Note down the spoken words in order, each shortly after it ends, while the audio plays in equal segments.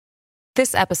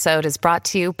This episode is brought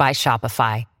to you by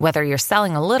Shopify. Whether you're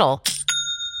selling a little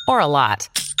or a lot,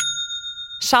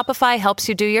 Shopify helps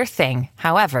you do your thing,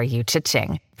 however you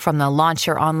cha-ching. From the launch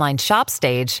your online shop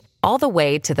stage, all the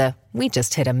way to the we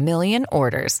just hit 1 million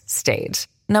orders stage.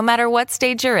 No matter what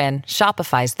stage you're in,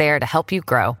 Shopify's there to help you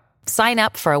grow. Sign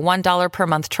up for a $1 per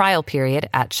month trial period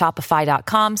at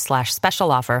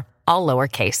shopify.com/special offer, all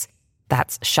lowercase.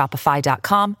 That's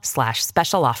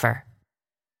shopify.com/special offer.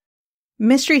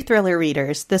 Mystery thriller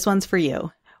readers, this one's for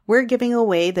you. We're giving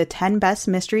away the 10 best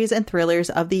mysteries and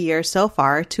thrillers of the year so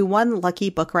far to one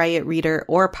lucky Book Riot reader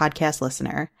or podcast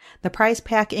listener. The prize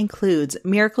pack includes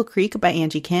Miracle Creek by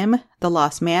Angie Kim, The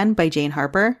Lost Man by Jane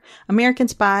Harper, American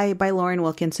Spy by Lauren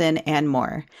Wilkinson, and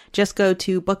more. Just go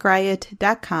to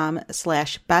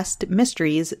bookriot.com/best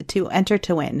mysteries to enter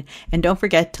to win. And don't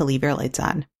forget to leave your lights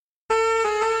on.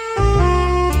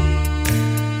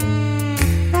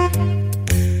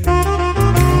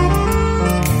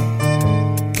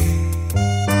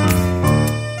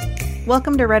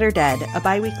 Welcome to Read or Dead, a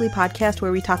bi-weekly podcast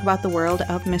where we talk about the world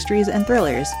of mysteries and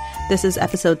thrillers. This is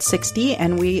episode 60,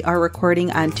 and we are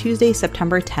recording on Tuesday,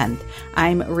 September 10th.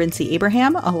 I'm Rincey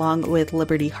Abraham, along with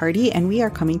Liberty Hardy, and we are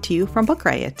coming to you from Book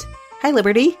Riot. Hi,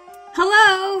 Liberty.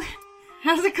 Hello.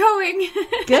 How's it going?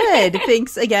 Good.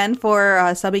 Thanks again for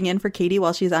subbing in for Katie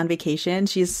while she's on vacation.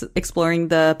 She's exploring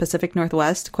the Pacific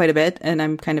Northwest quite a bit, and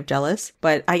I'm kind of jealous,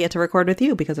 but I get to record with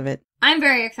you because of it. I'm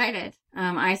very excited.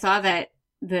 I saw that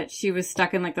she was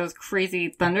stuck in like those crazy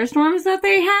thunderstorms that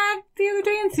they had the other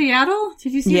day in Seattle.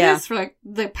 Did you see this? For like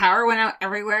the power went out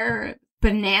everywhere.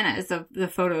 Bananas of the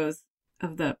photos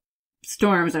of the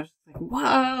storms. I was like,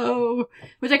 whoa.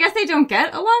 Which I guess they don't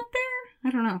get a lot there. I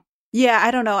don't know. Yeah,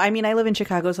 I don't know. I mean, I live in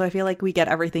Chicago, so I feel like we get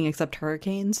everything except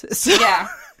hurricanes. So. Yeah.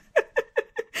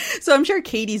 So I'm sure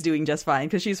Katie's doing just fine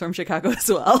because she's from Chicago as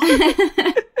well.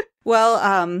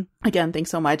 Well, again, thanks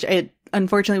so much.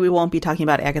 Unfortunately, we won't be talking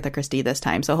about Agatha Christie this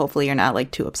time, so hopefully you're not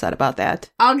like too upset about that.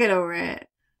 I'll get over it.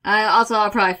 I'll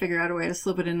probably figure out a way to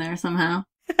slip it in there somehow.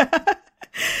 All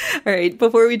right,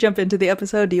 before we jump into the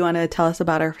episode, do you want to tell us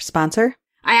about our sponsor?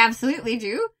 I absolutely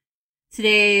do.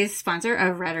 Today's sponsor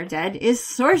of Read or Dead is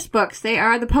Sourcebooks. They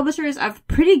are the publishers of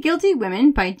Pretty Guilty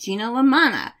Women by Gina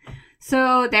LaManna.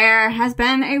 So there has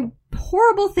been a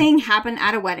horrible thing happen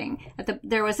at a wedding.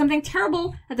 There was something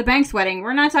terrible at the Banks wedding.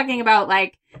 We're not talking about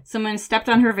like someone stepped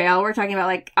on her veil. We're talking about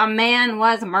like a man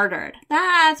was murdered.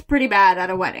 That's pretty bad at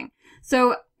a wedding.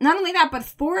 So not only that, but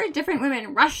 4 different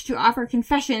women rushed to offer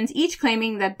confessions, each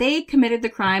claiming that they committed the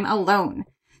crime alone.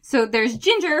 So there's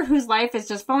Ginger, whose life is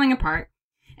just falling apart.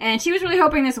 And she was really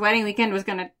hoping this wedding weekend was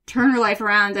going to turn her life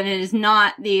around, and it is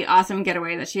not the awesome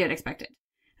getaway that she had expected.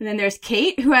 And then there's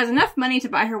Kate, who has enough money to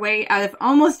buy her way out of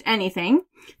almost anything.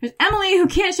 There's Emily, who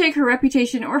can't shake her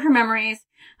reputation or her memories.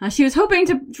 She was hoping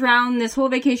to drown this whole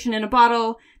vacation in a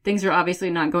bottle. Things are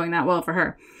obviously not going that well for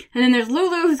her. And then there's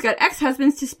Lulu, who's got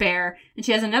ex-husbands to spare, and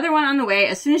she has another one on the way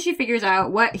as soon as she figures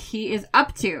out what he is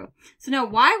up to. So now,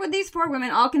 why would these 4 women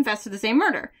all confess to the same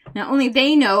murder? Now, only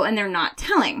they know, and they're not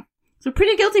telling. So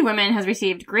Pretty Guilty Women has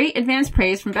received great advanced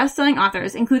praise from best-selling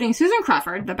authors, including Susan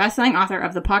Crawford, the best-selling author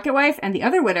of The Pocket Wife and The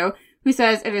Other Widow, who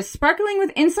says it is sparkling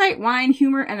with insight, wine,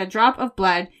 humor, and a drop of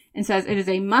blood, and says it is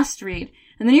a must-read.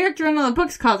 And the New York Journal of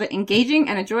Books calls it engaging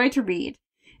and a joy to read.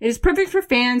 It is perfect for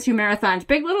fans who marathoned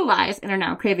Big Little Lies and are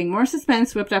now craving more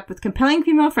suspense whipped up with compelling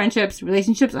female friendships,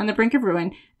 relationships on the brink of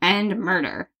ruin, and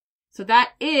murder. So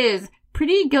that is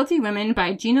Pretty Guilty Women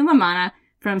by Gina LaManna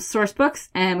from Sourcebooks,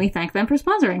 and we thank them for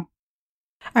sponsoring.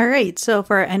 All right. So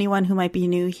for anyone who might be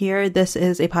new here, this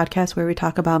is a podcast where we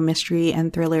talk about mystery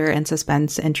and thriller and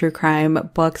suspense and true crime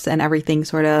books and everything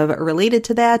sort of related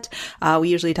to that. We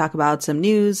usually talk about some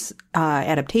news,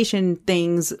 adaptation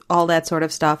things, all that sort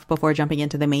of stuff before jumping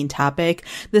into the main topic.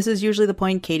 This is usually the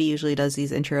point. Katie usually does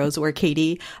these intros where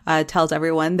Katie tells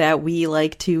everyone that we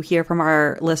like to hear from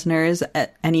our listeners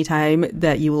at any time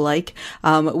that you like.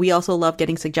 We also love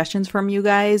getting suggestions from you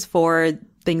guys for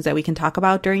things that we can talk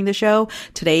about during the show.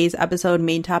 Today's episode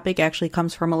main topic actually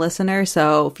comes from a listener,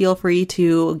 so feel free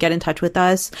to get in touch with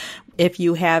us if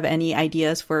you have any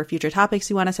ideas for future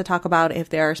topics you want us to talk about, if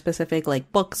there are specific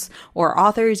like books or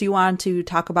authors you want to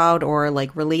talk about, or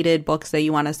like related books that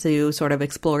you want us to sort of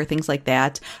explore, things like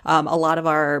that. A lot of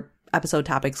our episode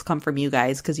topics come from you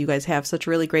guys because you guys have such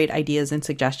really great ideas and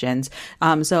suggestions.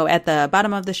 So at the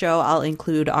bottom of the show, I'll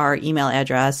include our email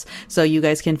address so you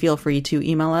guys can feel free to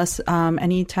email us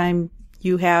anytime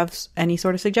you have any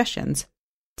sort of suggestions.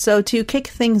 So to kick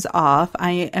things off,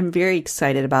 I am very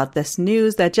excited about this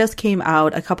news that just came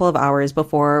out a couple of hours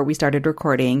before we started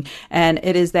recording, and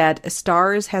it is that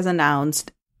Starz has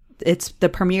announced it's the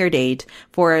premiere date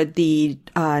for the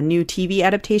new TV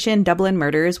adaptation, Dublin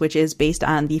Murders, which is based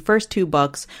on the first two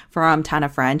books from Tana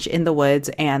French, In the Woods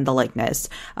and The Likeness.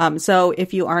 So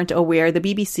if you aren't aware, the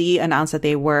BBC announced that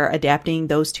they were adapting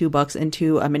those two books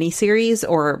into a miniseries,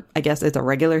 or I guess it's a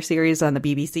regular series on the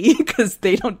BBC because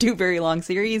they don't do very long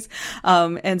series.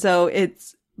 And so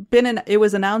it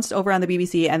was announced over on the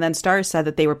BBC, and then Starz said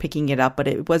that they were picking it up, but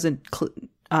it wasn't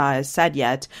said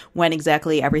yet when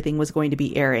exactly everything was going to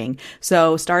be airing.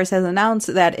 So Starz has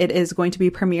announced that it is going to be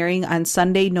premiering on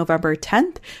Sunday, November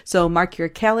 10th. So mark your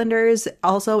calendars.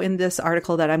 Also in this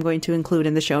article that I'm going to include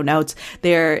in the show notes,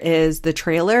 there is the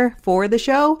trailer for the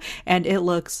show, and it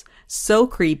looks so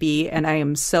creepy, and I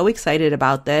am so excited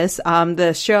about this.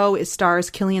 The show stars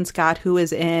Killian Scott, who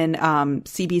is in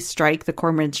CB Strike, the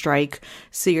Cormoran Strike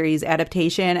series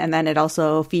adaptation, and then it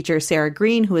also features Sarah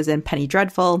Green, who is in Penny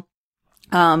Dreadful.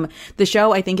 The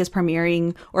show, I think, is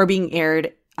premiering or being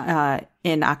aired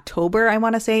in October, I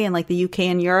want to say, in like the UK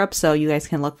and Europe. So you guys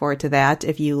can look forward to that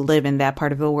if you live in that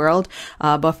part of the world.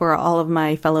 But for all of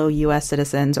my fellow US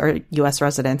citizens, or US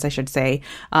residents, I should say,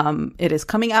 it is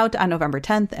coming out on November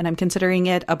 10th, and I'm considering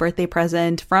it a birthday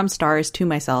present from Starz to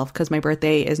myself because my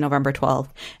birthday is November 12th.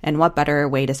 And what better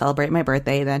way to celebrate my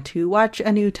birthday than to watch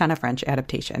a new Tana French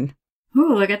adaptation?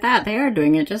 Ooh, look at that. They are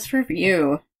doing it just for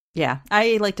you. Yeah,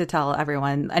 I like to tell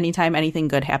everyone anytime anything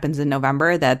good happens in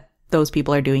November that those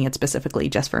people are doing it specifically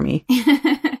just for me.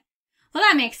 Well,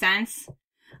 that makes sense.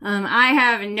 I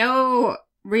have no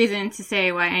reason to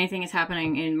say why anything is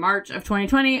happening in March of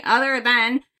 2020 other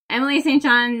than Emily St.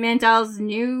 John Mandel's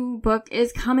new book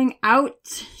is coming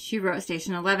out. She wrote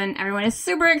Station 11. Everyone is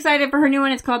super excited for her new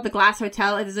one. It's called The Glass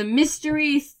Hotel. It is a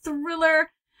mystery thriller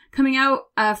coming out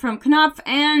from Knopf,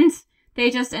 and they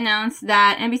just announced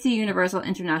that NBC Universal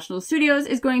International Studios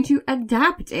is going to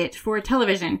adapt it for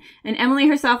television, and Emily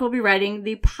herself will be writing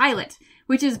the pilot,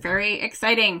 which is very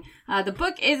exciting. The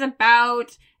book is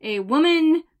about a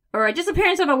woman, or a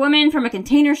disappearance of a woman from a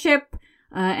container ship,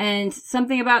 and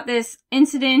something about this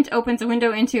incident opens a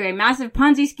window into a massive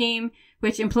Ponzi scheme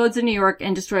which implodes in New York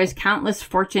and destroys countless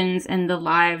fortunes and the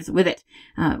lives with it,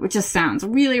 which just sounds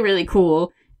really, really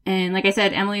cool. And like I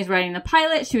said, Emily's writing the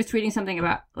pilot. She was tweeting something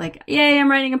about, like, yay, I'm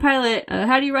writing a pilot.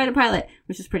 How do you write a pilot?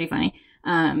 Which is pretty funny.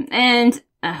 And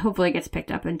hopefully it gets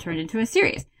picked up and turned into a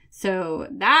series. So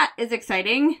that is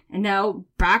exciting. And now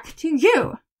back to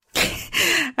you.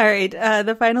 All right.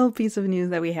 The final piece of news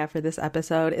that we have for this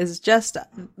episode is just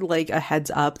like a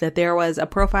heads up that there was a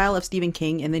profile of Stephen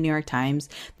King in the New York Times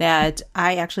that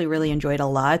I actually really enjoyed a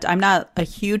lot. I'm not a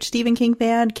huge Stephen King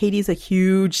fan. Katie's a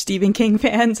huge Stephen King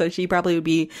fan, so she probably would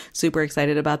be super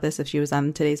excited about this if she was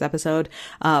on today's episode.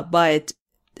 But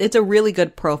it's a really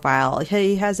good profile.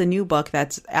 He has a new book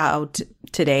that's out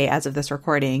today as of this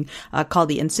recording called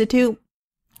The Institute.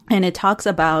 And it talks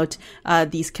about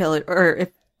these killers, or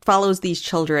it follows these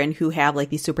children who have like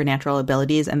these supernatural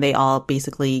abilities, and they all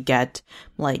basically get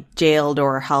like jailed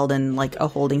or held in like a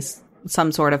holding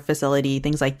some sort of facility,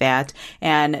 things like that.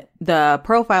 And the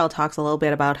profile talks a little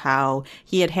bit about how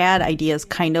he had ideas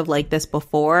kind of like this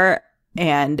before,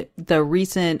 and the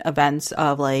recent events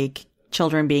of like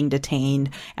children being detained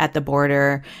at the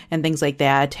border and things like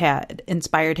that had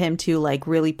inspired him to like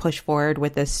really push forward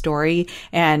with this story.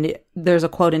 And there's a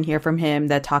quote in here from him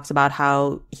that talks about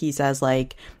how he says,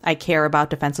 like, I care about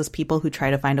defenseless people who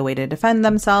try to find a way to defend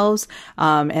themselves.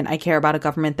 And I care about a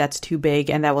government that's too big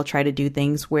and that will try to do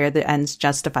things where the ends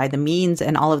justify the means.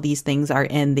 And all of these things are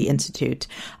in the Institute.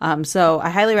 So I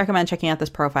highly recommend checking out this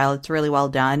profile. It's really well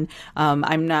done.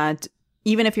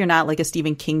 Even if you're not like a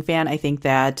Stephen King fan, I think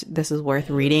that this is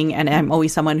worth reading. And I'm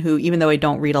always someone who, even though I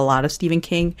don't read a lot of Stephen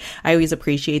King, I always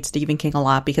appreciate Stephen King a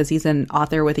lot because he's an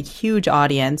author with a huge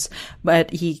audience,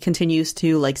 but he continues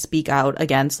to like speak out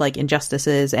against like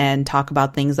injustices and talk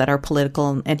about things that are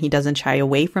political, and he doesn't shy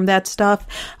away from that stuff.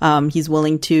 He's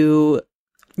willing to,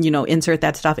 insert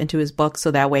that stuff into his book so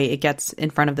that way it gets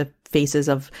in front of the faces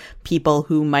of people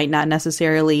who might not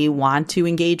necessarily want to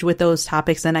engage with those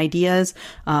topics and ideas.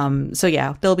 So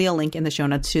yeah, there'll be a link in the show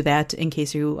notes to that in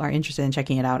case you are interested in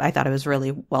checking it out. I thought it was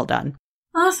really well done.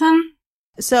 Awesome.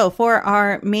 So for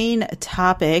our main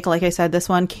topic, like I said, this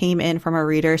one came in from a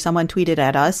reader. Someone tweeted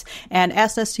at us and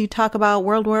asked us to talk about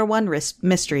World War I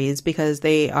mysteries because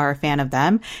they are a fan of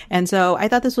them. And so I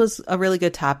thought this was a really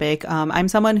good topic. I'm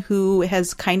someone who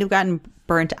has kind of gotten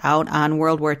burnt out on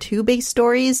World War II based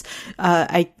stories.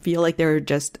 I feel like there are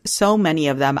just so many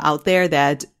of them out there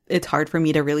that it's hard for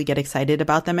me to really get excited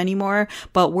about them anymore.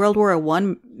 But World War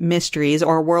I mysteries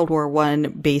or World War I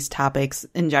based topics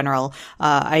in general,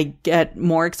 I get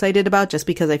more excited about just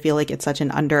because I feel like it's such an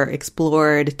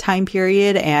underexplored time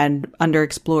period and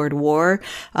underexplored war.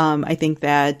 I think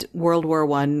that World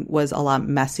War I was a lot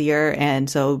messier, and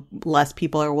so less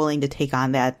people are willing to take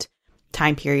on that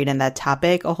time period and that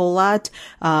topic a whole lot.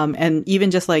 And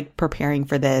even just like preparing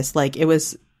for this, like it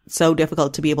was so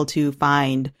difficult to be able to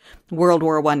find World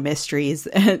War I mysteries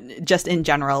just in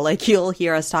general. Like you'll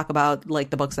hear us talk about like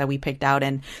the books that we picked out,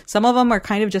 and some of them are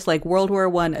kind of just like World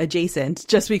War I adjacent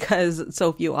just because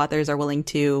so few authors are willing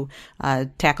to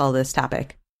tackle this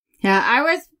topic. Yeah, I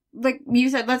was like, you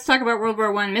said, let's talk about World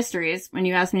War I mysteries when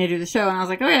you asked me to do the show. And I was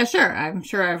like, oh yeah, sure. I'm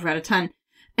sure I've read a ton.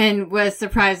 And was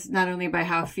surprised not only by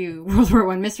how few World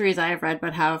War I mysteries I have read,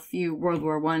 but how few World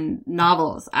War I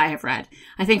novels I have read.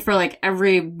 I think for like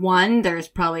every one, there's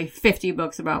probably 50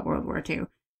 books about World War II.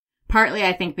 Partly,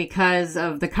 I think, because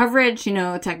of the coverage,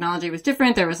 technology was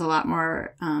different. There was a lot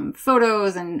more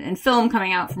photos and film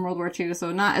coming out from World War II,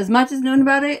 so not as much is known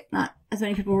about it. Not as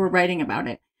many people were writing about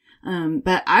it.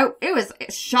 But it was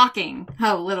shocking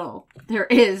how little there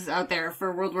is out there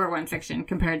for World War I fiction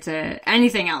compared to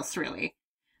anything else, really.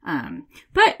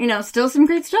 But, still some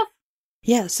great stuff.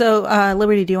 Yeah. So,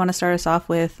 Liberty, do you want to start us off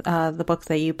with, the book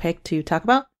that you picked to talk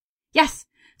about? Yes.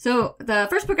 So the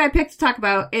first book I picked to talk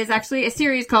about is actually a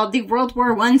series called the World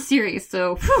War I series.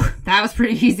 So, that was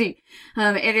pretty easy.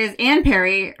 It is Anne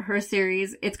Perry, her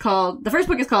series. The first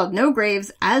book is called No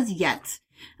Graves as Yet.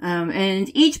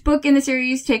 And each book in the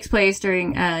series takes place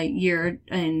during a year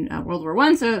in World War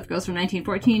I, so it goes from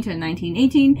 1914 to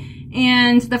 1918.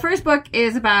 And the first book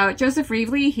is about Joseph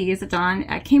Reevely. He is a Don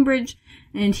at Cambridge,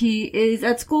 and he is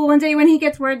at school one day when he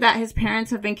gets word that his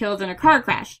parents have been killed in a car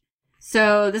crash.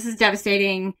 So this is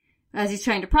devastating. As he's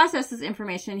trying to process this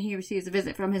information, he receives a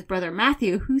visit from his brother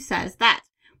Matthew, who says that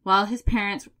while his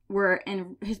parents were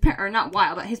his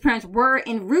parents were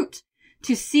en route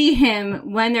to see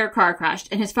him when their car crashed,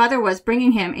 and his father was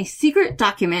bringing him a secret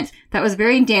document that was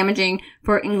very damaging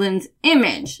for England's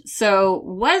image. So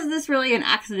was this really an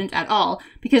accident at all?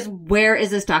 Because where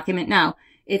is this document now?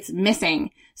 It's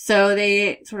missing. So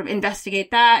they sort of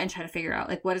investigate that and try to figure out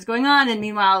like what is going on. And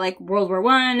meanwhile, like World War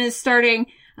I is starting.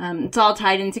 It's all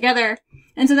tied in together.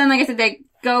 And so then, like I said, they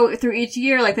go through each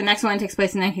year. Like the next one takes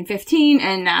place in 1915,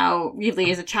 and now Reevely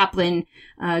is a chaplain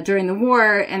during the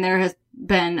war, and there has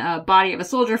been a body of a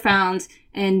soldier found,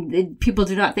 and people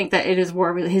do not think that it is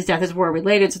his death is war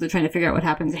related, so they're trying to figure out what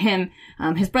happened to him.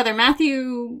 His brother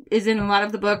Matthew is in a lot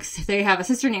of the books. They have a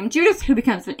sister named Judith who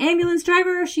becomes an ambulance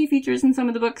driver. She features in some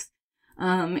of the books.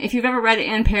 If you've ever read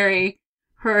Anne Perry,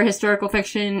 her historical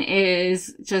fiction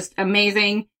is just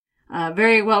amazing.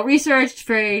 Very well researched,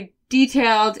 very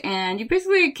detailed, and you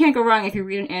basically can't go wrong if you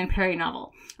read an Anne Perry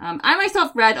novel. I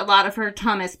myself read a lot of her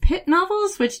Thomas Pitt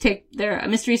novels, which they're a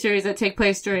mystery series that take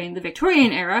place during the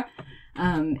Victorian era.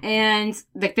 And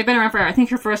they've been around forever. I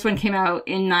think her first one came out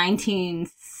in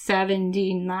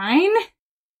 1979.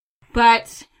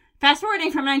 But fast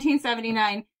forwarding from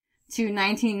 1979 to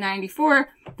 1994,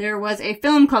 there was a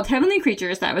film called Heavenly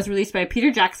Creatures that was released by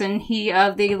Peter Jackson, he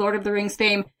of the Lord of the Rings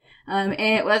fame. And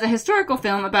it was a historical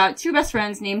film about two best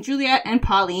friends named Juliet and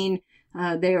Pauline.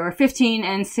 They were 15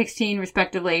 and 16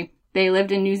 respectively. They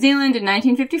lived in New Zealand in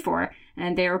 1954,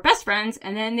 and they were best friends,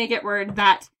 and then they get word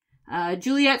that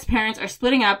Juliet's parents are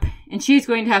splitting up, and she's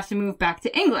going to have to move back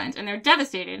to England, and they're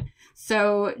devastated.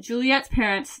 So Juliet's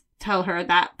parents tell her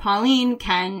that Pauline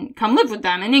can come live with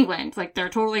them in England. Like, they're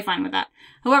totally fine with that.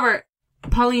 However,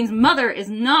 Pauline's mother is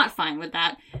not fine with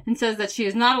that, and says that she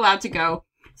is not allowed to go.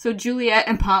 So Juliet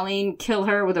and Pauline kill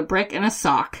her with a brick and a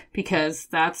sock, because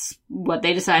that's what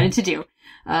they decided to do.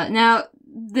 Now,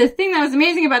 the thing that was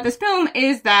amazing about this film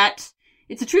is that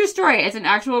it's a true story. It's an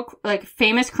actual,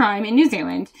 famous crime in New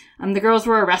Zealand. The girls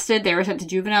were arrested. They were sent to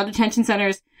juvenile detention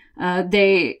centers.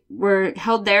 They were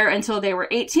held there until they were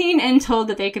 18 and told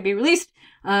that they could be released,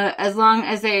 as long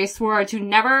as they swore to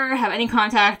never have any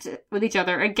contact with each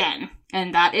other again.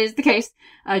 And that is the case.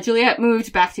 Juliet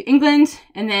moved back to England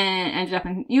and then ended up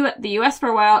in the US for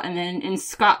a while and then in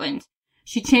Scotland.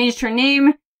 She changed her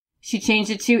name. She changed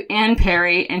it to Anne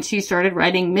Perry, and she started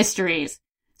writing mysteries.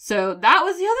 So that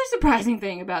was the other surprising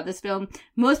thing about this film.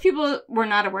 Most people were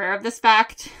not aware of this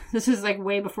fact. This was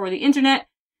way before the internet.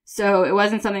 So it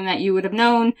wasn't something that you would have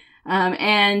known.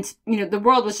 And the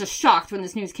world was just shocked when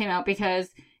this news came out, because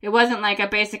it wasn't like a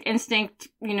Basic Instinct,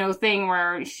 thing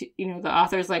where, the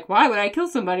author's like, why would I kill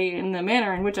somebody in the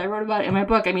manner in which I wrote about it in my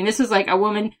book? I mean, this was a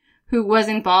woman who was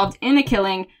involved in a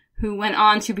killing, who went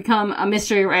on to become a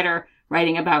mystery writer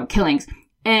writing about killings.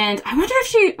 And I wonder if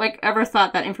she, like, ever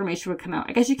thought that information would come out.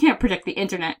 I guess you can't predict the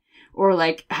internet or,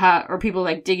 like, or people,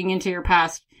 like, digging into your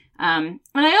past. And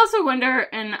I also wonder,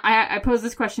 and I pose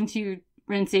this question to you,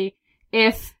 Rincey,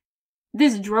 if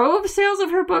this drove sales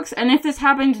of her books, and if this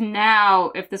happened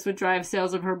now, if this would drive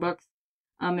sales of her books,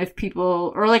 if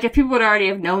people would already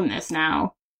have known this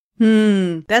now.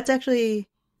 That's actually...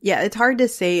 Yeah, it's hard to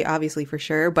say, obviously, for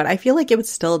sure, but I feel like it would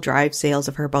still drive sales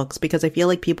of her books because I feel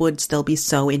like people would still be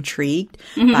so intrigued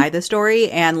by the story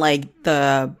and, like,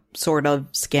 the sort of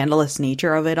scandalous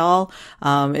nature of it all.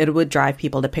 It would drive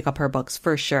people to pick up her books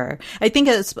for sure. I think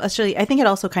it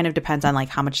also kind of depends on, like,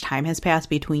 how much time has passed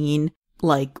between,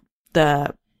 like,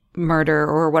 the murder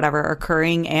or whatever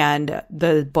occurring and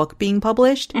the book being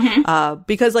published.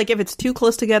 Because, like, if it's too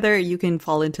close together, you can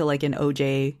fall into, like, an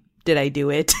OJ... did I do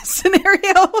it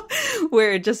scenario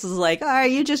where it just is like, are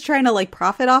you just trying to like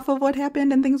profit off of what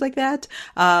happened and things like that?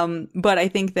 But I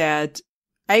think that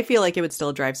I feel like it would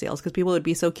still drive sales because people would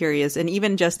be so curious. And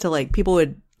even just to like, people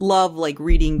would love like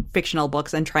reading fictional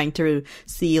books and trying to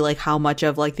see like how much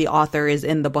of like the author is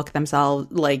in the book themselves,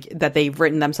 like that they've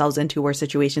written themselves into or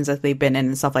situations that they've been in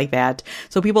and stuff like that.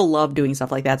 So people love doing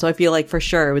stuff like that. So I feel like for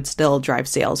sure it would still drive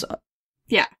sales.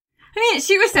 Yeah. I mean,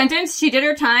 she was sentenced. She did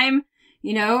her time.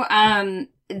 You know,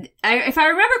 if I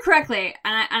remember correctly,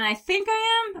 and I think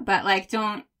I am, but like,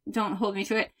 don't hold me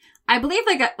to it. I believe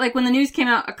like when the news came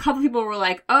out, a couple people were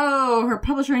like, "Oh, her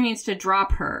publisher needs to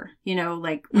drop her." You know,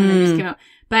 like when the news came out.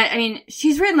 But I mean,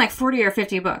 she's written like 40 or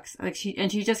 50 books, like she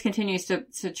just continues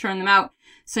to churn them out.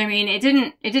 So I mean, it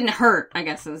didn't hurt, I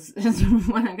guess is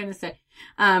what I'm gonna say.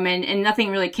 And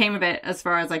nothing really came of it as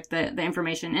far as like the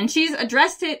information. And she's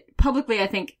addressed it publicly, I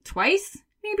think twice,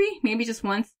 maybe just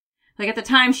once. Like at the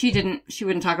time she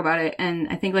wouldn't talk about it. And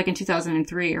I think like in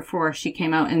 2003 or 4, she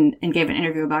came out and gave an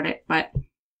interview about it, but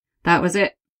that was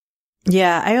it.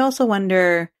 Yeah. I also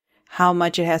wonder how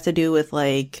much it has to do with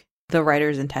like the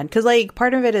writer's intent. Cause like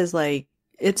part of it is like,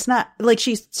 it's not like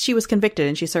she was convicted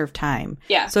and she served time.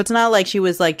 Yeah. So it's not like she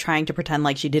was like trying to pretend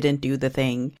like she didn't do the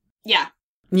thing. Yeah.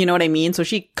 You know what I mean? So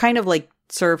she kind of like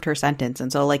served her sentence. And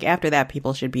so like after that,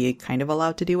 people should be kind of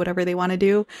allowed to do whatever they want to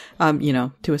do, you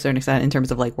know, to a certain extent in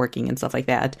terms of like working and stuff like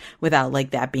that without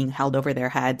like that being held over their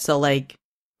head. So like,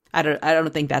 I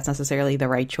don't think that's necessarily the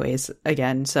right choice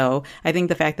again. So I think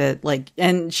the fact that like,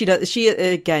 and she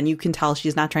again, you can tell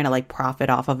she's not trying to like profit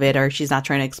off of it or she's not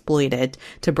trying to exploit it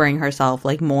to bring herself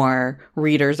like more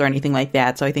readers or anything like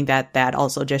that. So I think that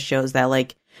also just shows that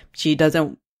like, she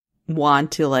doesn't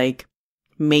want to like,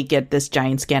 make it this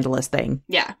giant scandalous thing.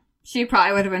 Yeah. She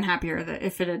probably would have been happier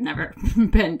if it had never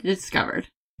been discovered.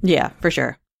 Yeah, for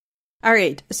sure. All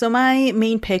right. So my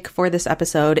main pick for this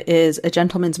episode is A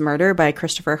Gentleman's Murder by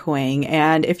Christopher Huang.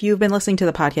 And if you've been listening to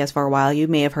the podcast for a while, you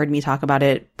may have heard me talk about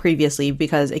it previously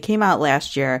because it came out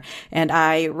last year and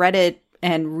I read it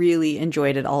and really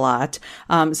enjoyed it a lot.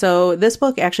 So this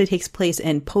book actually takes place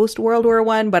in post-World War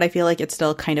I, but I feel like it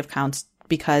still kind of counts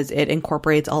because it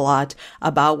incorporates a lot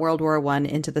about World War I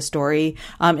into the story.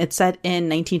 It's set in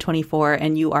 1924,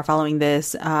 and you are following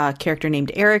this character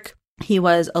named Eric. He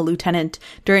was a lieutenant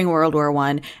during World War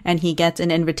I, and he gets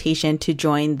an invitation to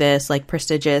join this like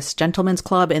prestigious gentleman's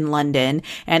club in London.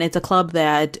 And it's a club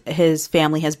that his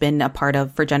family has been a part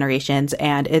of for generations,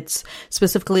 and it's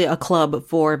specifically a club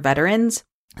for veterans.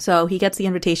 So he gets the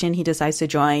invitation, he decides to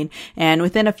join, and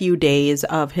within a few days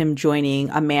of him joining,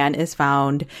 a man is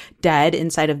found dead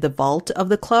inside of the vault of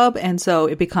the club. And so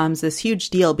it becomes this huge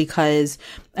deal because,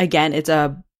 again, it's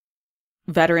a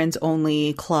veterans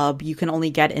only club. You can only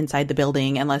get inside the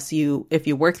building if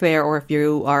you work there or if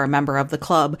you are a member of the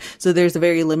club. So there's a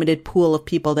very limited pool of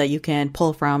people that you can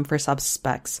pull from for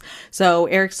suspects. So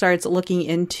Eric starts looking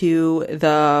into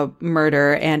the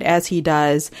murder, and as he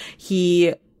does,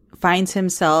 he finds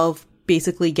himself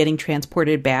basically getting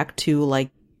transported back to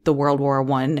like the World War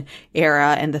I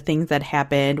era and the things that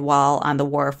happened while on the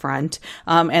war front.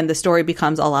 And the story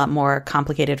becomes a lot more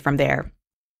complicated from there.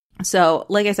 So,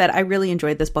 like I said, I really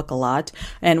enjoyed this book a lot.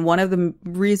 And one of the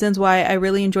reasons why I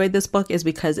really enjoyed this book is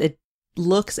because it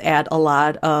looks at a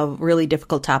lot of really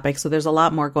difficult topics. So there's a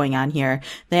lot more going on here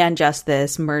than just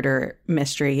this murder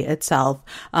mystery itself.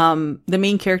 The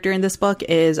main character in this book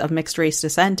is of mixed race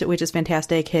descent, which is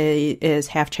fantastic. He is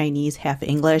half Chinese, half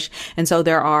English. And so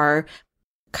there are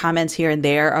comments here and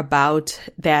there about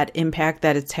that impact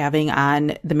that it's having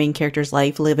on the main character's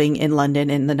life living in London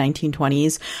in the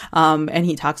 1920s. And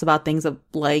he talks about things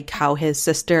like how his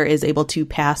sister is able to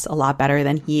pass a lot better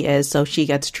than he is. So she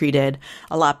gets treated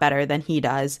a lot better than he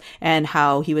does, and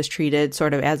how he was treated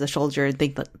sort of as a soldier and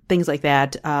things like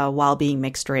that, while being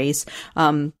mixed race.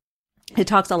 It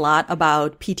talks a lot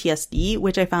about PTSD,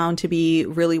 which I found to be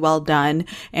really well done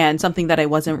and something that I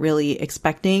wasn't really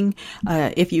expecting.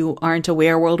 If you aren't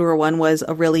aware, World War I was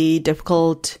a really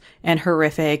difficult and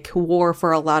horrific war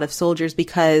for a lot of soldiers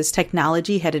because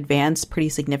technology had advanced pretty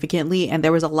significantly and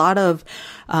there was a lot of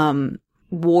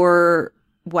war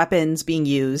weapons being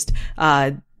used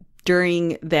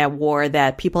during that war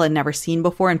that people had never seen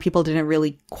before and people didn't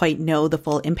really quite know the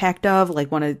full impact of.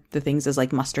 Like one of the things is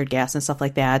like mustard gas and stuff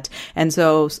like that. And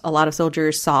so a lot of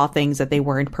soldiers saw things that they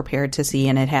weren't prepared to see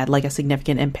and it had like a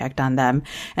significant impact on them.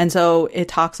 And so it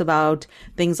talks about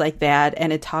things like that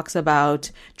and it talks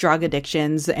about drug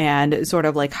addictions and sort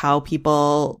of like how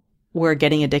people were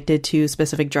getting addicted to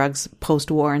specific drugs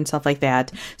post-war and stuff like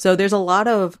that. So there's a lot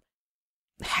of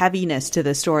heaviness to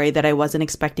the story that I wasn't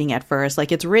expecting at first.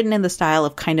 Like it's written in the style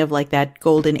of kind of like that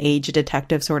golden age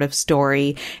detective sort of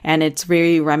story. And it's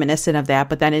very reminiscent of that.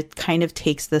 But then it kind of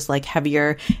takes this like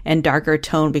heavier and darker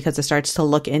tone because it starts to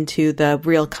look into the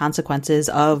real consequences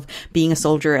of being a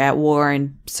soldier at war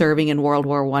and serving in World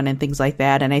War I and things like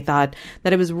that. And I thought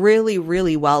that it was really,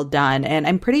 really well done. And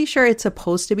I'm pretty sure it's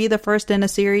supposed to be the first in a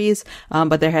series.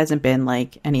 But there hasn't been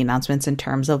like any announcements in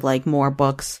terms of like more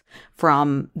books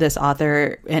from this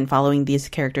author and following these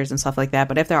characters and stuff like that.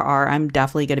 But if there are, I'm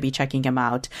definitely going to be checking him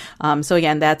out. So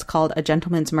again, that's called A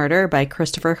Gentleman's Murder by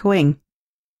Christopher Huang.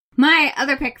 My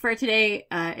other pick for today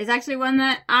is actually one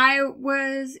that I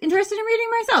was interested in reading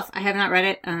myself. I have not read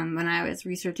it. When I was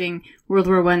researching World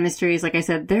War I mysteries, like I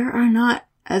said, there are not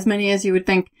as many as you would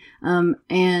think.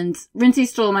 And Rincey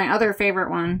stole my other favorite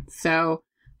one, so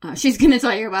she's going to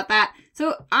tell you about that.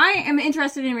 So I am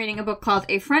interested in reading a book called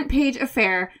A Front Page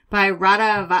Affair by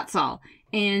Radha Vatsal.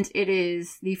 And it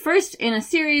is the first in a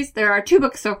series. There are 2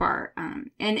 books so far.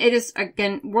 And it is,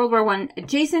 again, World War I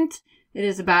adjacent. It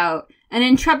is about an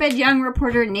intrepid young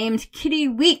reporter named Kitty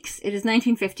Weeks. It is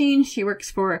 1915. She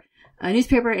works for a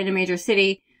newspaper in a major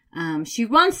city. She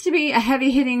wants to be a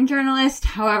heavy-hitting journalist.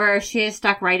 However, she is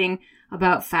stuck writing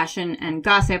about fashion and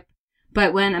gossip.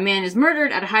 But when a man is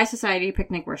murdered at a high society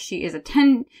picnic where she is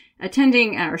attending,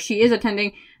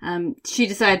 she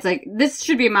decides, like, this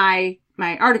should be my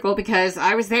article because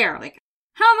I was there. Like,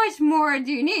 how much more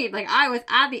do you need? Like, I was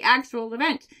at the actual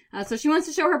event. So she wants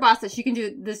to show her boss that she can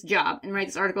do this job and write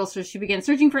this article. So she begins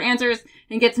searching for answers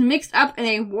and gets mixed up in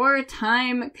a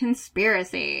wartime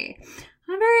conspiracy.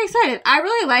 I'm very excited. I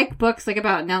really like books, like,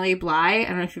 about Nellie Bly. I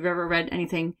don't know if you've ever read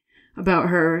anything about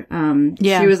her.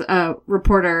 She was a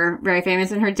reporter, very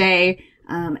famous in her day.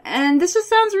 And this just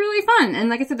sounds really fun. And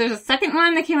like I said, there's a second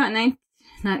one that came out in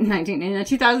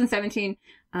 2017.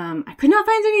 I could not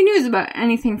find any news about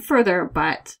anything further,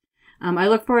 but I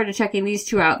look forward to checking these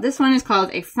 2 out. This one is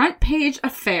called A Front Page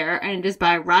Affair, and it is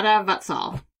by Radha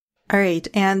Vatsal. All right.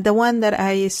 And the one that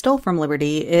I stole from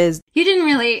Liberty is... You didn't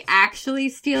really actually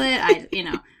steal it.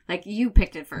 Like you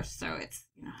picked it first, so it's...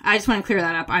 I just want to clear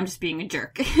that up. I'm just being a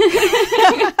jerk.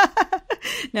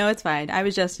 No, it's fine. I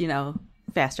was just,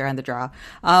 faster on the draw.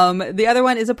 The other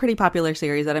one is a pretty popular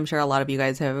series that I'm sure a lot of you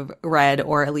guys have read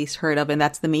or at least heard of, and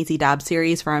that's the Maisie Dobbs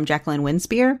series from Jacqueline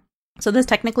Winspear. So this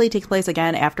technically takes place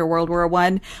again after World War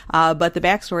I, but the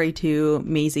backstory to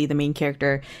Maisie, the main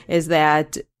character, is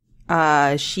that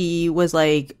she was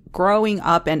like growing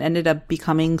up and ended up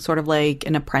becoming sort of like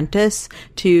an apprentice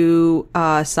to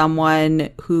someone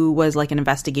who was like an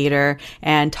investigator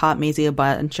and taught Maisie a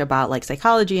bunch about like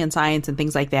psychology and science and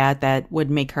things like that would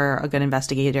make her a good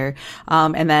investigator.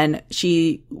 And then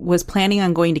she was planning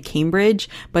on going to Cambridge,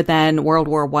 but then World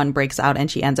War I breaks out and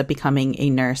she ends up becoming a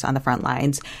nurse on the front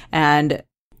lines. And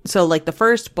so like the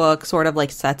first book sort of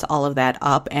like sets all of that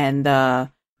up, and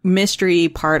the mystery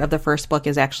part of the first book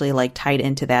is actually like tied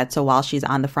into that. So while she's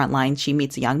on the front line, she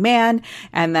meets a young man,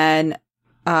 and then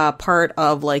part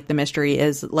of like the mystery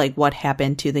is like what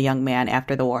happened to the young man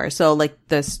after the war. So like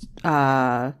this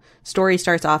story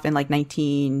starts off in like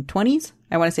 1920s.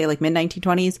 I want to say like mid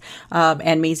 1920s.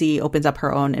 And Maisie opens up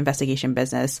her own investigation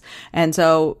business. And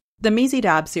so the Maisie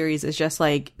Dobbs series is just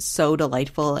like so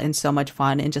delightful and so much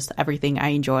fun and just everything I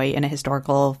enjoy in a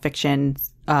historical fiction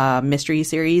mystery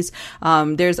series.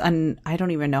 I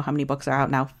don't even know how many books are out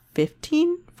now,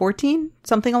 15, 14,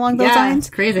 something along those lines.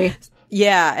 It's crazy.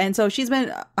 Yeah. And so she's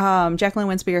been, Jacqueline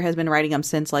Winspear has been writing them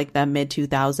since like the mid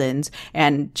 2000s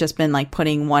and just been like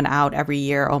putting one out every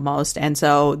year almost. And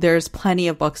so there's plenty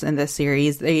of books in this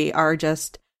series. They are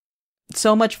just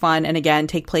so much fun, and again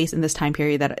take place in this time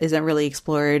period that isn't really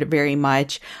explored very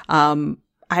much.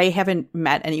 I haven't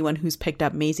met anyone who's picked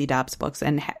up Maisie Dobbs books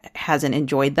and hasn't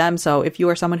enjoyed them. So if you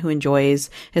are someone who enjoys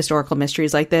historical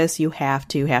mysteries like this, you have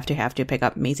to pick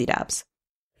up Maisie Dobbs.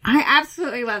 I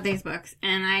absolutely love these books,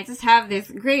 and I just have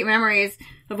these great memories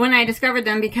of when I discovered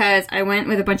them because I went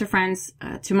with a bunch of friends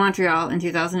to Montreal in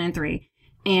 2003,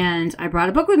 and I brought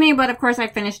a book with me, but of course I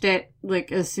finished it,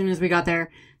 like, as soon as we got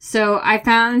there. So I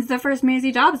found the first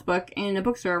Maisie Dobbs book in a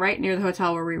bookstore right near the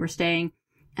hotel where we were staying,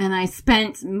 and I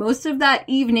spent most of that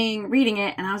evening reading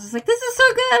it, and I was just like, this is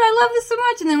so good, I love this so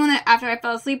much, and then after I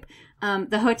fell asleep,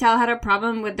 the hotel had a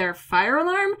problem with their fire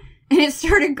alarm, and it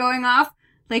started going off.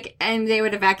 Like, and they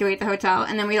would evacuate the hotel,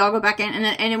 and then we'd all go back in,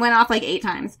 and it went off like 8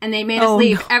 times, and they made us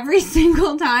leave every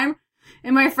single time.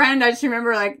 And my friend, I just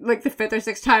remember like the 5th or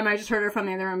 6th time, I just heard her from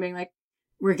the other room being like,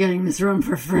 "We're getting this room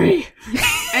for free,"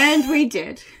 and we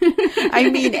did. I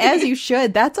mean, as you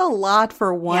should. That's a lot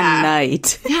for one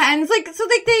night. Yeah, and it's like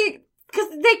because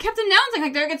they kept announcing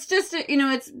like it's just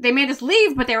they made us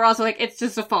leave, but they were also like it's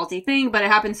just a faulty thing. But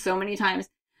it happened so many times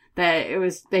that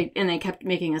they kept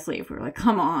making us leave. We were like,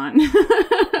 come on.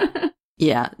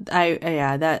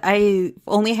 I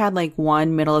only had like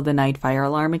one middle of the night fire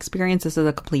alarm experience. This is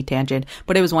a complete tangent,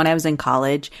 but it was when I was in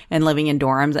college and living in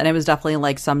dorms, and it was definitely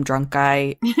like some drunk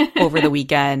guy over the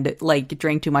weekend, like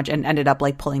drank too much and ended up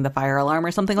like pulling the fire alarm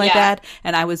or something like that.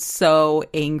 And I was so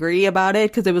angry about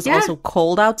it because it was also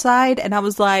cold outside, and I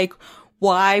was like,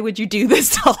 why would you do this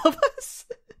to all of us?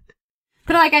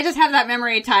 But like, I just have that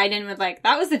memory tied in with like,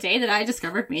 that was the day that I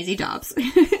discovered Maisie Dobbs.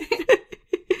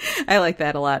 I like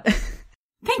that a lot.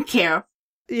 Thank you.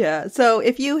 Yeah. So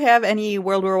if you have any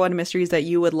World War I mysteries that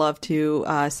you would love to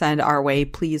send our way,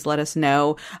 please let us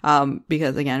know.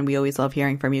 Because again, we always love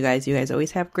hearing from you guys. You guys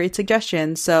always have great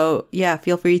suggestions. So yeah,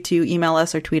 feel free to email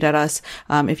us or tweet at us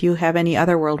if you have any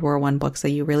other World War I books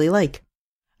that you really like.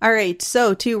 All right.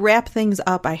 So to wrap things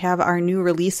up, I have our new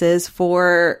releases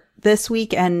for this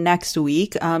week and next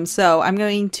week. So I'm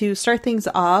going to start things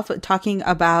off talking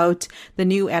about the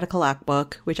new Attica Locke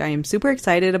book, which I am super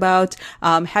excited about.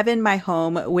 Heaven, My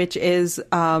Home, which is,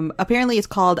 apparently it's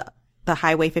called the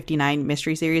Highway 59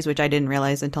 mystery series, which I didn't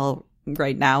realize until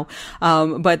right now.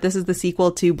 But this is the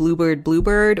sequel to Bluebird,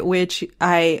 Bluebird, which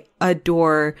I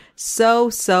adore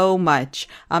so much.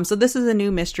 So this is a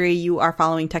new mystery. You are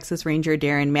following Texas Ranger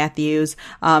Darren Matthews.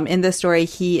 In this story,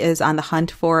 he is on the hunt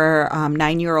for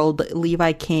 9-year-old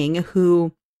Levi King,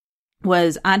 who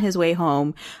was on his way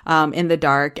home in the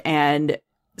dark, and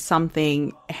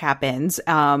something happens.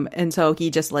 And so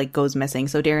he just like goes missing.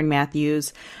 So Darren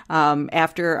Matthews,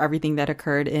 after everything that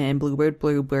occurred in Bluebird,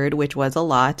 Bluebird, which was a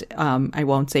lot, I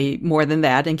won't say more than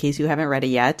that in case you haven't read it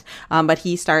yet. But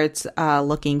he starts,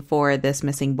 looking for this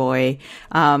missing boy.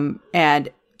 And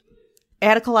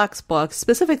Attica Locke's books,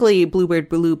 specifically Bluebird,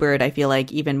 Bluebird, I feel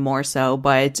like even more so,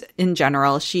 but in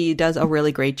general, she does a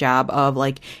really great job of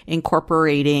like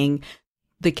incorporating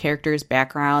the characters'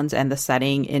 backgrounds and the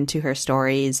setting into her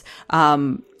stories.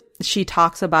 She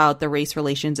talks about the race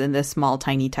relations in this small,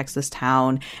 tiny Texas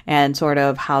town and sort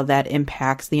of how that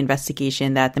impacts the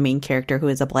investigation that the main character, who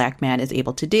is a Black man, is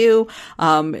able to do.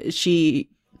 She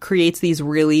creates these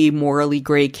really morally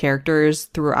great characters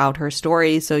throughout her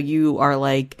story. So you are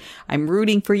like, I'm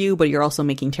rooting for you, but you're also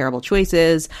making terrible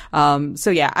choices.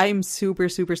 So yeah, I'm super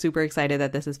excited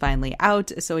that this is finally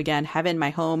out. So again, Heaven,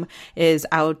 My Home is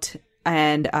out.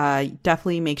 And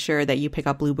definitely make sure that you pick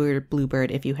up Bluebird, Bluebird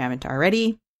if you haven't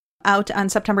already. Out on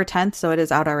September 10th, so it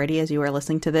is out already as you are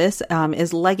listening to this,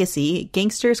 is Legacy,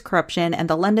 Gangsters, Corruption, and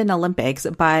the London Olympics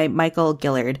by Michael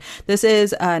Gillard. This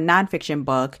is a nonfiction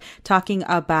book talking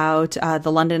about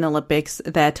the London Olympics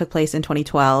that took place in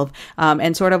 2012,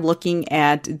 and sort of looking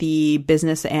at the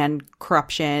business and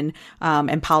corruption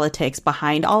and politics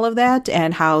behind all of that,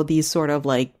 and how these sort of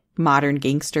like modern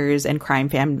gangsters and crime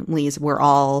families were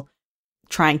all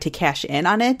trying to cash in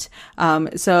on it.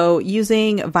 So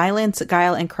using violence,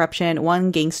 guile, and corruption,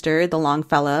 one gangster, the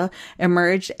Longfellow,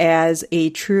 emerged as a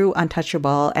true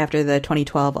untouchable after the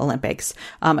 2012 Olympics.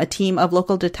 A team of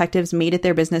local detectives made it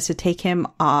their business to take him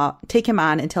on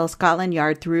until Scotland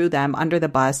Yard threw them under the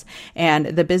bus, and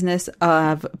the business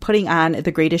of putting on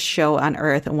the greatest show on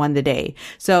earth won the day.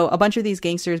 So a bunch of these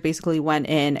gangsters basically went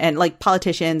in, and like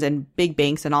politicians and big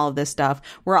banks and all of this stuff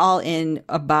were all in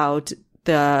about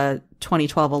the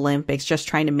 2012 Olympics, just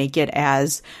trying to make it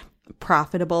as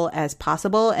profitable as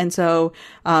possible. And so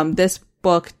this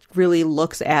book really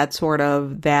looks at sort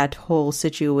of that whole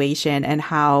situation and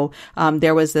how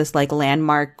there was this like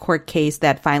landmark court case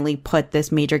that finally put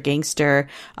this major gangster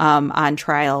on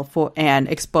trial for and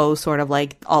exposed sort of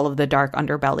like all of the dark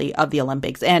underbelly of the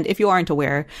Olympics. And if you aren't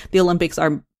aware, the Olympics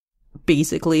are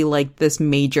basically like this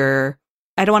major,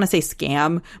 I don't want to say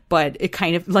scam, but it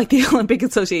kind of like the Olympic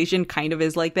Association kind of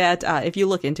is like that. If you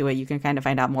look into it, you can kind of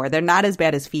find out more. They're not as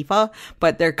bad as FIFA,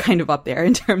 but they're kind of up there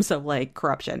in terms of like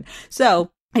corruption. So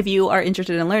If you are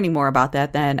interested in learning more about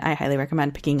that, then I highly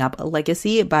recommend picking up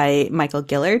Legacy by Michael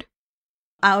Gillard.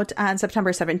 Out on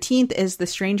September 17th is The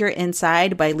Stranger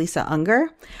Inside by Lisa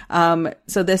Unger.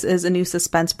 So this is a new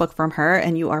suspense book from her,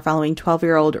 and you are following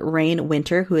 12-year-old Rain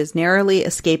Winter, who has narrowly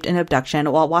escaped an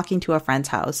abduction while walking to a friend's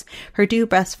house. Her two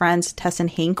best friends, Tess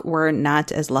and Hank, were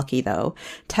not as lucky, though.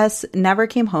 Tess never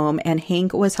came home, and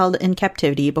Hank was held in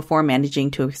captivity before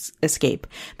managing to escape.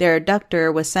 Their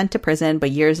abductor was sent to prison, but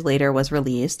years later was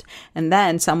released. And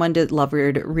then someone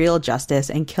delivered real justice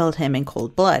and killed him in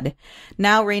cold blood.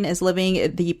 Now Rain is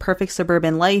living the perfect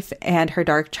suburban life, and her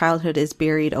dark childhood is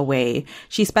buried away.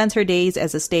 She spends her days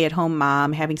as a stay-at-home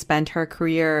mom, having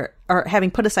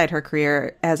put aside her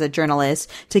career as a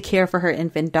journalist to care for her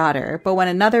infant daughter. But when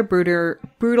another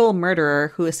brutal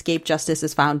murderer who escaped justice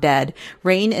is found dead,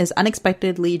 Rain is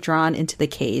unexpectedly drawn into the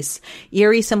case.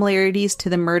 Eerie similarities to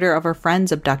the murder of her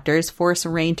friend's abductors force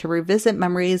Rain to revisit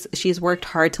memories she's worked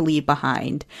hard to leave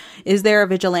behind. Is there a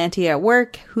vigilante at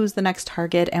work? Who's the next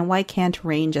target? And why can't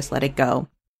Rain just let it go?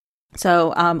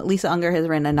 So Lisa Unger has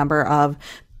written a number of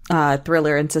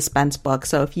thriller and suspense books.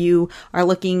 So if you are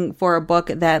looking for a book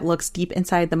that looks deep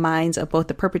inside the minds of both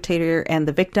the perpetrator and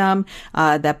the victim,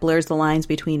 that blurs the lines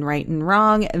between right and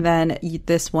wrong, then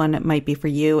this one might be for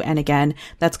you. And again,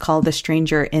 that's called The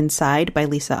Stranger Inside by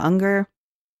Lisa Unger.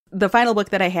 The final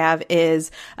book that I have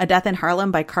is A Death in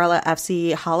Harlem by Carla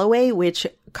F.C. Holloway, which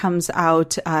comes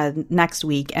out next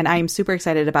week. And I'm super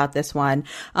excited about this one.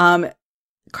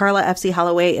 Carla F.C.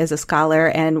 Holloway is a scholar,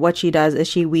 and what she does is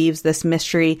she weaves this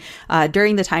mystery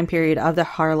during the time period of the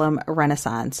Harlem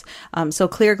Renaissance. So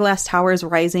clear glass towers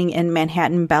rising in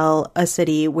Manhattan Belle, a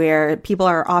city where people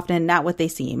are often not what they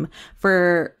seem.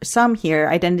 For some here,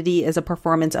 identity is a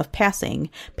performance of passing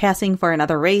for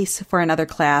another race, for another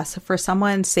class, for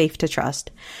someone safe to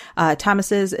trust.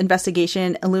 Thomas's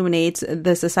investigation illuminates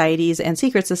the societies and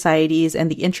secret societies and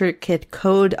the intricate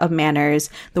code of manners,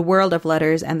 the world of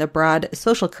letters, and the broad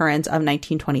social currents of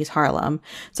 1920s Harlem.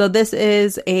 So this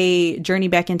is a journey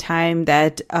back in time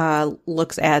that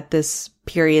looks at this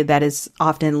period that is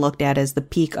often looked at as the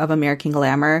peak of American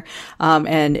glamour,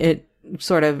 and it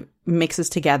sort of mixes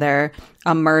together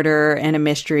a murder and a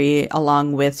mystery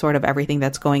along with sort of everything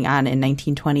that's going on in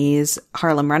 1920s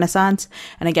Harlem Renaissance.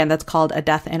 And again, that's called A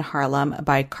Death in Harlem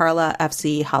by Carla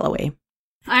F.C. Holloway.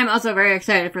 I'm also very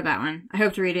excited for that one. I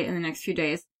hope to read it in the next few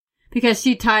days because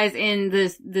she ties in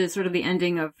the sort of the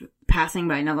ending of Passing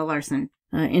by Nella Larson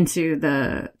into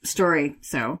the story.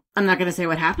 So I'm not going to say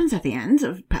what happens at the end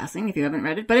of Passing if you haven't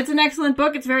read it, but it's an excellent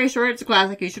book. It's very short. It's a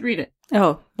classic. You should read it.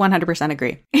 Oh, 100%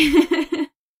 agree.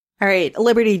 All right,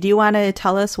 Liberty, do you want to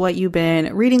tell us what you've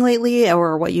been reading lately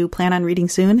or what you plan on reading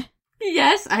soon?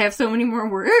 Yes, I have so many more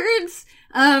words.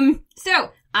 So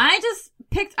I just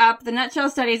picked up The Nutshell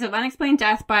Studies of Unexplained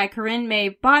Death by Corinne May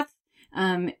Botz.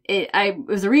 It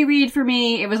was a reread for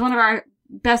me. It was one of our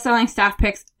best-selling staff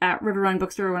picks at River Run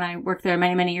Bookstore when I worked there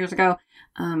many, many years ago.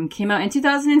 Came out in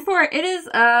 2004. It is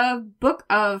a book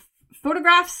of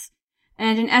photographs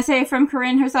and an essay from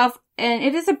Corinne herself. And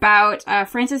it is about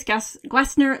Frances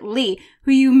Glessner Lee,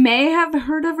 who you may have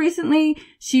heard of recently.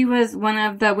 She was one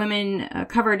of the women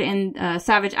covered in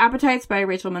Savage Appetites by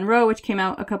Rachel Monroe, which came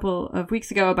out a couple of weeks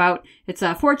ago about, it's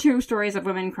 4 true stories of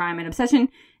women, crime, and obsession.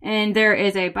 And there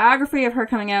is a biography of her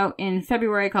coming out in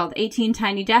February called 18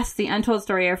 Tiny Deaths, The Untold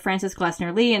Story of Frances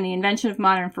Glessner Lee and the Invention of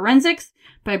Modern Forensics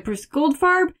by Bruce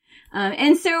Goldfarb.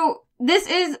 And so this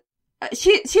is,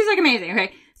 she's like amazing,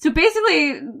 okay? So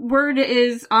basically, word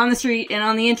is on the street and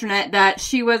on the internet that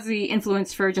she was the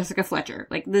influence for Jessica Fletcher.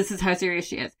 Like, this is how serious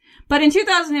she is. But in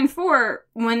 2004,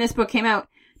 when this book came out,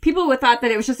 people would thought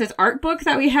that it was just this art book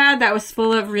that we had that was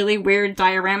full of really weird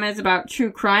dioramas about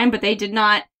true crime, but they did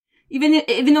not, even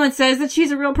though it says that she's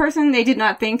a real person, they did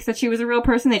not think that she was a real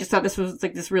person. They just thought this was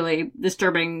like this really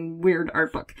disturbing, weird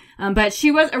art book. But she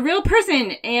was a real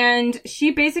person, and she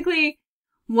basically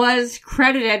was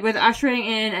credited with ushering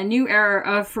in a new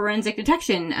era of forensic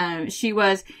detection. She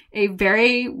was a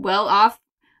very well-off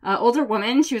older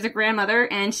woman. She was a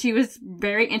grandmother, and she was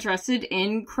very interested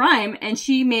in crime, and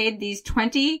she made these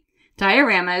 20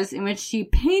 dioramas in which she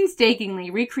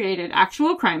painstakingly recreated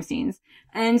actual crime scenes,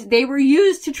 and they were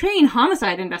used to train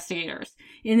homicide investigators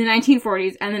in the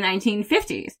 1940s and the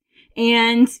 1950s.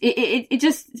 And it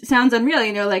just sounds unreal,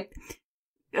 you know, like,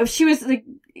 she was like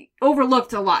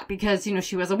overlooked a lot because, you know,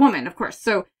 she was a woman, of course.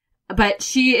 So, but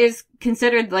she is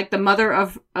considered like the mother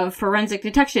of forensic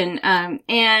detection.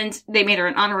 And they made her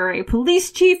an honorary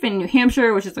police chief in New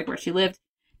Hampshire, which is like where she lived.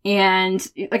 And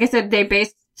like I said,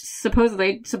 they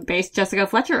supposedly based Jessica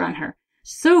Fletcher on her.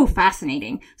 So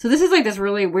fascinating. So this is like this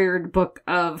really weird book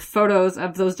of photos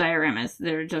of those dioramas.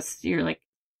 They're just, you're like,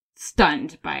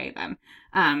 stunned by them.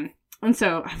 And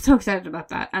so I'm so excited about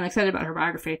that. I'm excited about her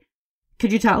biography.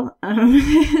 Could you tell?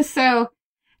 So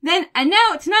then, and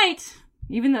now tonight,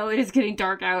 even though it is getting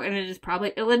dark out and it is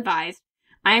probably ill-advised,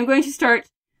 I am going to start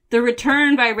The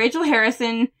Return by Rachel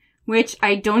Harrison, which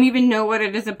I don't even know what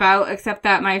it is about, except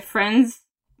that my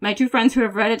two friends who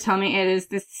have read it tell me it is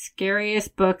the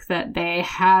scariest book that they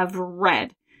have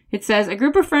read. It says, a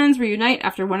group of friends reunite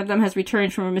after one of them has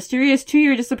returned from a mysterious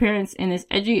 2-year disappearance in this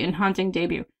edgy and haunting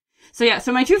debut. So yeah,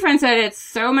 so my two friends said it's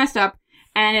so messed up,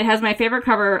 and it has my favorite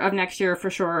cover of next year for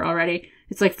sure already.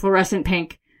 It's like fluorescent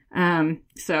pink.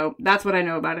 So that's what I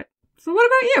know about it. So what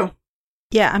about you?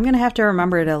 Yeah, I'm going to have to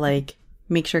remember to like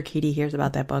make sure Katie hears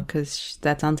about that book, because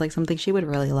that sounds like something she would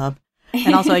really love.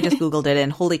 And also I just Googled it,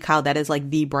 and holy cow, that is like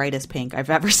the brightest pink I've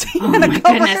ever seen. Oh my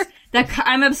goodness.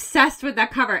 I'm obsessed with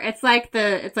that cover. It's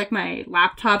like my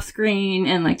laptop screen,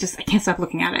 and like just, I can't stop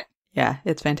looking at it. Yeah,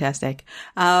 it's fantastic.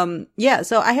 Yeah,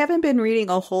 so I haven't been reading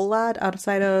a whole lot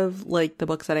outside of like the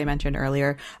books that I mentioned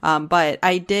earlier. But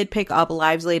I did pick up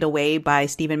Lives Laid Away by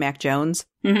Stephen Mac Jones.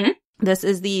 Mm-hmm. This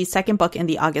is the second book in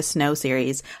the August Snow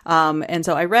series. And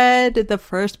so I read the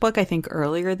first book, I think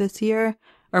earlier this year,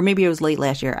 or maybe it was late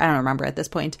last year. I don't remember at this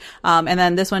point. And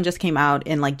then this one just came out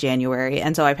in like January.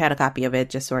 And so I've had a copy of it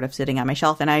just sort of sitting on my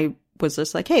shelf, and I was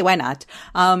just like, hey, why not?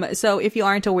 So if you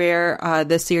aren't aware,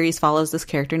 this series follows this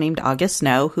character named August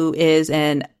Snow, who is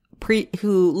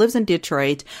who lives in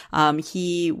Detroit.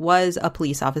 He was a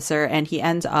police officer, and he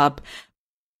ends up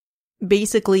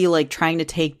basically like trying to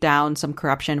take down some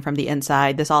corruption from the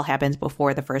inside. This all happens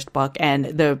before the first book, and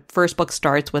the first book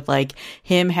starts with like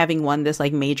him having won this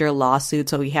like major lawsuit,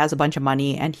 so he has a bunch of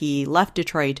money, and he left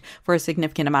Detroit for a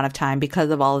significant amount of time because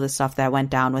of all of the stuff that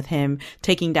went down with him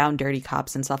taking down dirty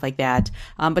cops and stuff like that.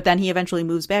 But then he eventually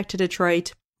moves back to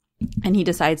Detroit, and he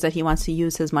decides that he wants to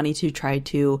use his money to try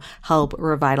to help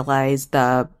revitalize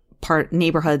the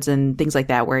neighborhoods and things like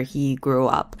that where he grew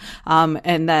up.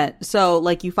 And that, so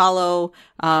like you follow,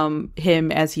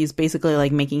 him as he's basically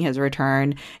like making his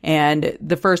return. And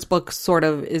the first book sort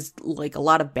of is like a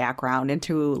lot of background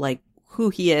into like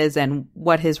who he is and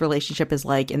what his relationship is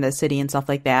like in the city and stuff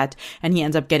like that. And he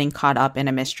ends up getting caught up in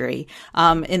a mystery.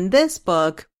 In this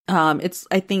book, it's,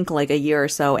 I think like a year or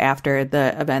so after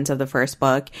the events of the first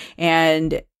book,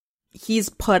 and he's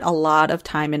put a lot of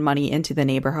time and money into the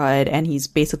neighborhood, and he's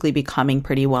basically becoming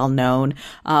pretty well known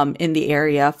in the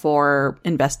area for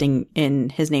investing in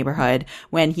his neighborhood,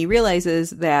 when he realizes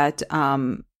that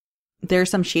there's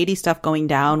some shady stuff going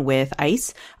down with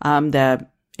ICE, the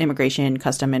Immigration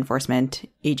Custom Enforcement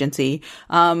Agency.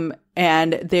 And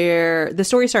the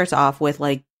story starts off with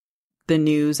like the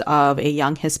news of a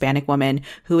young Hispanic woman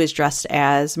who is dressed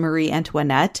as Marie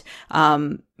Antoinette,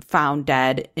 found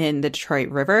dead in the Detroit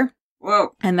River.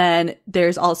 Whoa. And then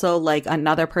there's also like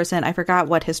another person, I forgot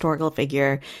what historical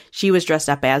figure she was dressed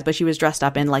up as, but she was dressed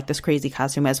up in like this crazy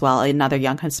costume as well. Another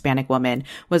young Hispanic woman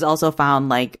was also found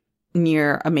like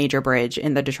near a major bridge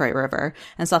in the Detroit River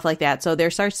and stuff like that. So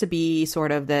there starts to be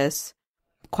sort of this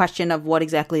question of what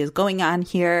exactly is going on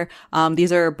here.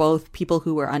 These are both people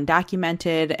who were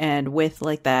undocumented, and with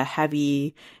like the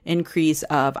heavy increase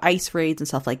of ICE raids and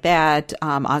stuff like that,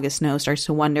 August Snow starts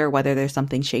to wonder whether there's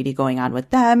something shady going on with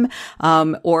them,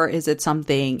 or is it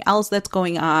something else that's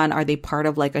going on? Are they part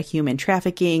of like a human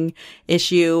trafficking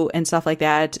issue and stuff like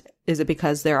that? Is it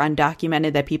because they're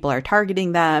undocumented that people are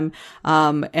targeting them,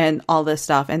 and all this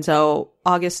stuff? And so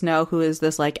August Snow, who is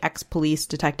this like ex-police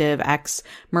detective,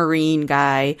 ex-Marine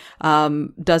guy,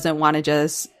 doesn't want to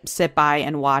just sit by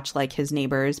and watch like his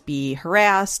neighbors be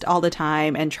harassed all the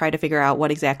time and try to figure out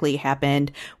what exactly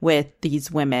happened with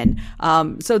these women.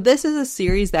 So this is a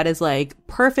series that is like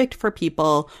perfect for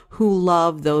people who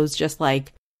love those just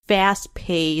like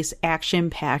fast-paced,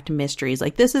 action-packed mysteries.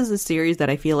 Like this is a series that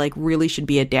I feel like really should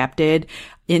be adapted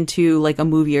into like a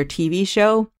movie or TV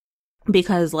show,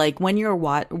 because like when you're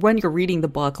reading the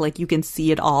book, like you can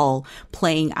see it all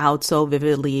playing out so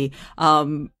vividly.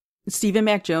 Stephen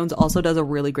Mac Jones also does a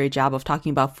really great job of talking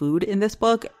about food in this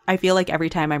book. I feel like every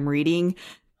time I'm reading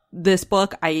this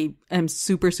book, I am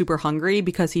super, super hungry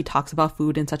because he talks about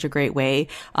food in such a great way.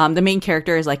 The main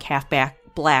character is like half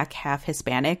Black, half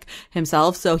Hispanic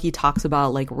himself, so he talks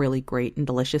about like really great and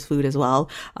delicious food as well.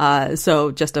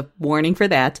 So just a warning for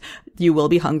that, you will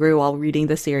be hungry while reading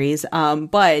the series.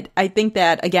 But I think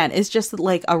that again, it's just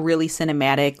like a really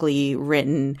cinematically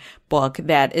written book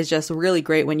that is just really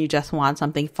great when you just want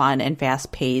something fun and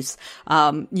fast paced.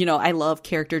 I love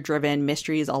character driven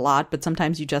mysteries a lot, but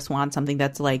sometimes you just want something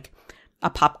that's like a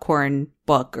popcorn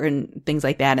book and things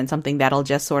like that, and something that'll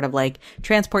just sort of like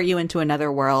transport you into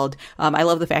another world. I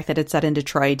love the fact that it's set in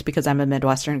Detroit because I'm a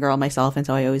Midwestern girl myself, and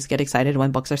so I always get excited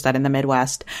when books are set in the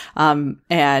Midwest.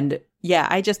 And yeah,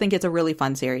 I just think it's a really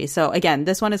fun series. So again,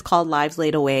 this one is called Lives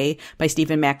Laid Away by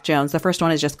Stephen Mac Jones. The first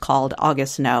one is just called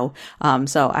August Snow.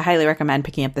 So I highly recommend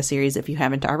picking up the series if you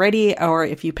haven't already, or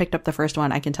if you picked up the first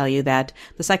one, I can tell you that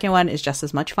the second one is just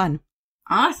as much fun.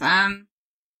 Awesome.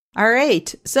 All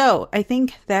right. So I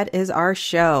think that is our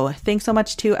show. Thanks so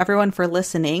much to everyone for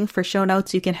listening. For show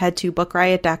notes, you can head to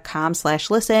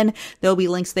bookriot.com/listen. There'll be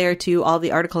links there to all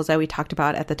the articles that we talked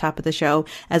about at the top of the show,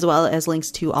 as well as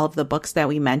links to all of the books that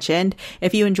we mentioned.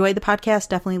 If you enjoyed the podcast,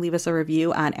 definitely leave us a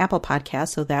review on Apple Podcasts,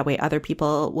 so that way other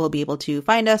people will be able to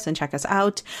find us and check us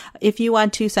out. If you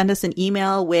want to send us an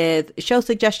email with show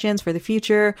suggestions for the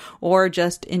future, or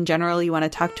just in general, you want to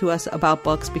talk to us about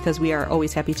books, because we are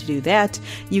always happy to do that,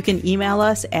 you can email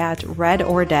us at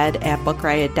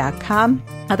readordead@bookriot.com.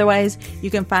 Otherwise,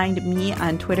 you can find me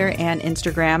on Twitter and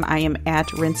Instagram. I am at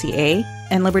RincyA.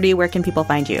 And Liberty, where can people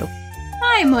find you?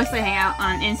 I mostly hang out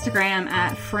on Instagram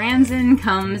at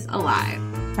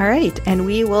FranzenComesAlive. All right. And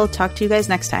we will talk to you guys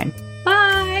next time.